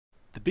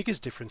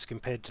biggest difference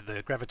compared to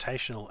the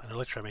gravitational and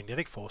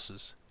electromagnetic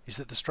forces is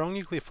that the strong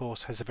nuclear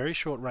force has a very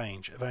short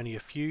range of only a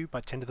few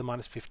by 10 to the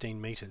minus 15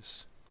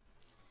 meters.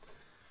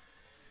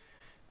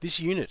 This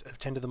unit of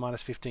 10 to the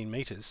minus 15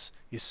 meters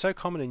is so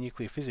common in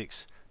nuclear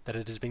physics that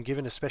it has been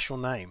given a special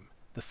name,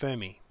 the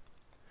Fermi.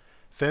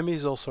 Fermi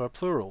is also a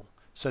plural,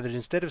 so that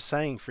instead of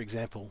saying, for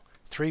example,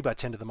 3 by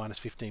 10 to the minus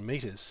 15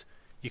 meters,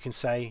 you can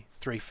say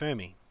 3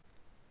 Fermi.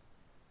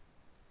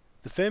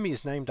 The Fermi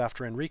is named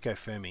after Enrico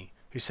Fermi,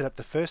 who set up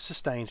the first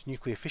sustained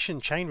nuclear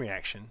fission chain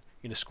reaction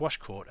in a squash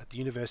court at the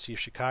University of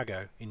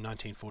Chicago in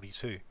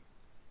 1942.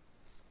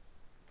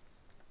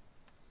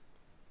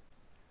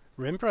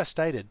 Remember I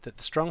stated that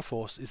the strong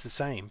force is the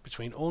same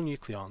between all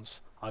nucleons,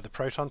 either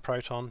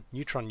proton-proton,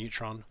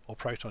 neutron-neutron, or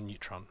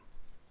proton-neutron.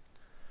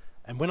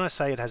 And when I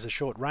say it has a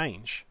short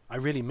range, I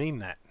really mean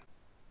that.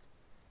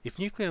 If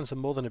nucleons are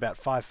more than about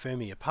 5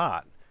 Fermi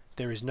apart,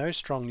 there is no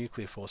strong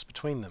nuclear force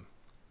between them.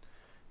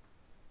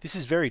 This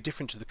is very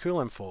different to the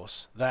Coulomb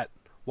force that,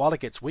 while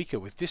it gets weaker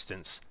with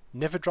distance,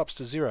 never drops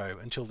to zero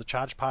until the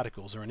charged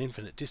particles are an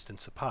infinite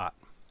distance apart.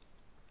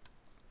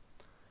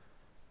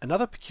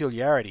 Another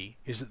peculiarity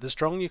is that the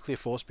strong nuclear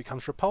force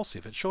becomes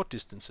repulsive at short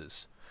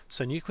distances,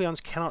 so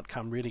nucleons cannot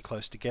come really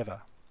close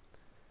together.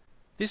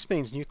 This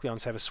means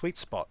nucleons have a sweet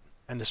spot,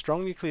 and the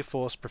strong nuclear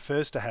force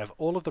prefers to have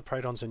all of the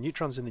protons and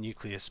neutrons in the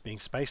nucleus being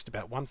spaced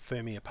about 1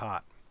 Fermi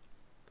apart.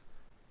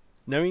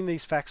 Knowing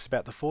these facts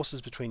about the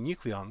forces between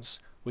nucleons,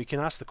 we can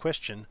ask the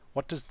question,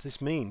 what does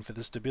this mean for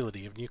the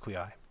stability of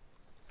nuclei?